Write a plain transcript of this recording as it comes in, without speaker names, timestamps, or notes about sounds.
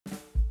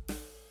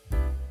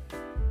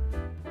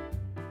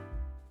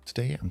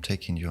Today I'm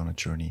taking you on a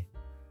journey,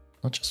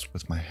 not just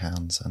with my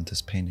hands and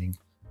this painting,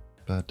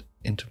 but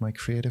into my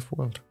creative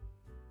world.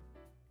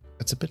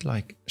 It's a bit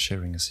like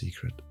sharing a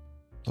secret,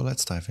 so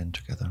let's dive in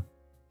together.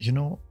 You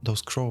know,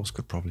 those crows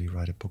could probably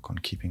write a book on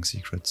keeping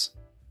secrets.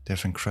 They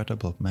have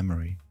incredible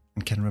memory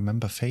and can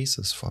remember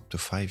faces for up to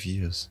 5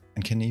 years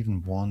and can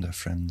even warn their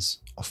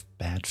friends of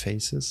bad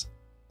faces.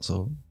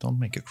 So don't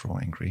make a crow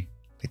angry,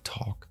 they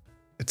talk.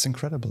 It's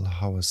incredible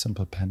how a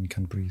simple pen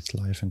can breathe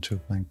life into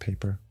blank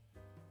paper.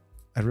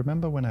 I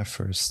remember when I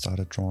first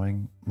started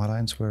drawing, my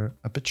lines were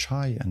a bit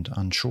shy and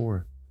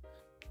unsure.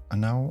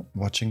 And now,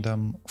 watching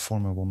them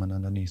form a woman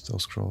underneath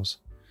those crows,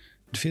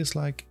 it feels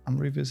like I'm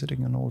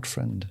revisiting an old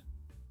friend.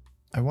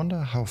 I wonder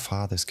how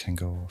far this can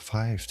go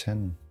 5,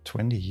 10,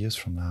 20 years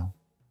from now.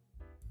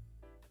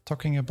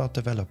 Talking about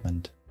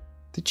development,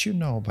 did you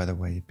know, by the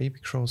way, baby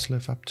crows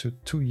live up to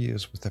 2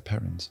 years with their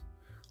parents,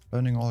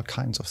 learning all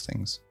kinds of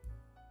things?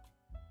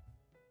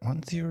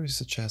 One theory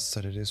suggests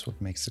that it is what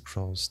makes the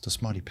crows the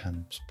smarty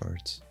pants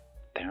birds.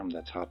 Damn,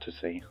 that's hard to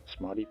say.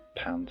 Smarty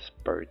pants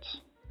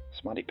birds.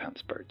 Smarty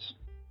pants birds.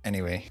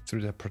 Anyway,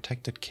 through their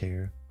protected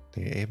care,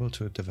 they are able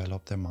to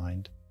develop their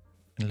mind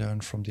and learn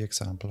from the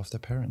example of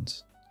their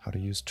parents how to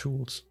use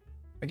tools.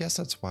 I guess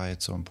that's why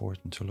it's so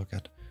important to look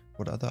at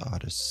what other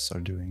artists are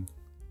doing.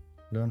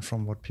 Learn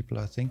from what people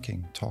are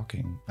thinking,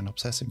 talking, and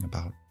obsessing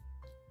about.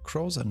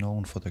 Crows are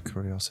known for their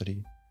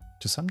curiosity.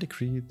 To some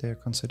degree, they are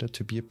considered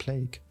to be a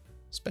plague,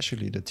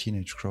 especially the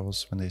teenage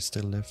crows when they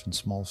still live in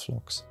small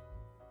flocks.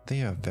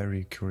 They are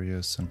very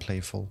curious and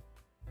playful.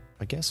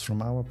 I guess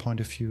from our point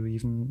of view,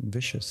 even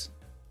vicious.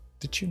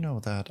 Did you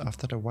know that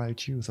after the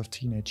wild youth of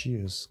teenage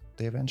years,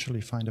 they eventually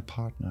find a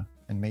partner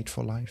and mate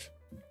for life?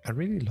 I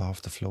really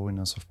love the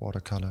flowiness of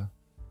watercolor.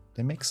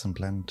 They mix and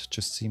blend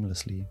just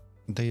seamlessly.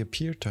 They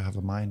appear to have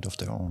a mind of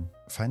their own,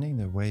 finding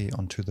their way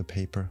onto the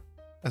paper.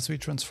 As we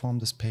transform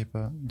this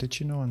paper, did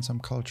you know in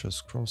some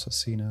cultures crows are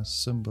seen as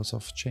symbols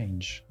of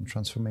change and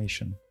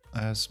transformation?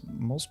 As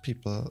most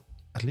people,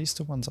 at least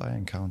the ones I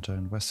encounter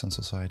in Western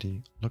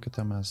society, look at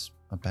them as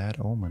a bad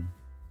omen.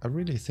 I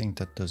really think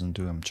that doesn't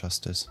do them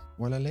justice.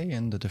 While I lay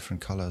in the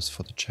different colors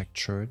for the checked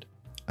shirt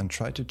and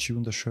try to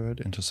tune the shirt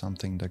into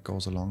something that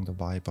goes along the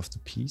vibe of the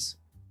piece,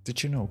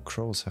 did you know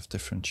crows have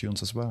different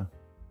tunes as well?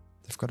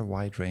 They've got a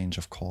wide range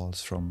of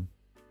calls from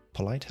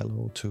polite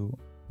hello to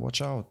watch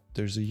out,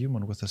 there's a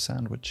human with a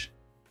sandwich.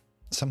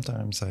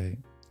 Sometimes I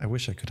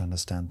wish I could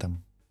understand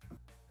them.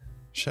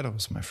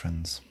 Shadows, my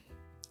friends,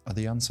 are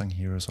the unsung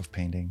heroes of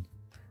painting.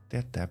 They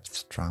add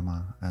depth,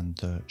 drama, and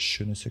the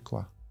je ne sais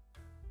quoi.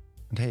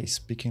 And hey,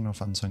 speaking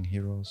of unsung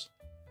heroes,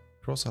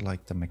 crows are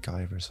like the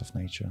MacGyvers of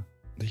nature.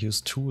 They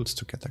use tools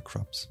to get their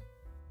crops.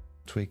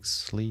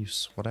 Twigs,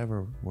 leaves,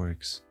 whatever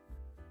works.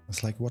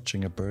 It's like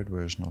watching a bird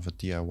version of a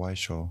DIY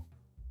show.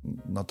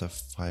 Not a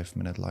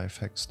 5-minute life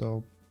hacks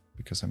though,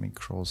 because I mean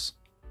crows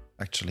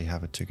actually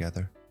have it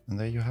together. And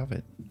there you have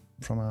it,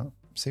 from a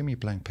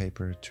semi-blank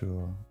paper to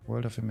a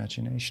world of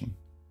imagination.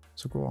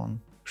 So go on,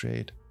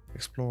 create,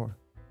 explore,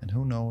 and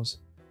who knows,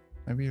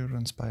 maybe you'll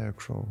inspire a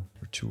crow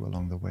or two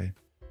along the way.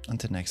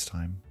 Until next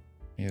time,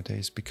 may your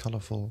days be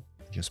colorful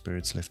and your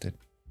spirits lifted.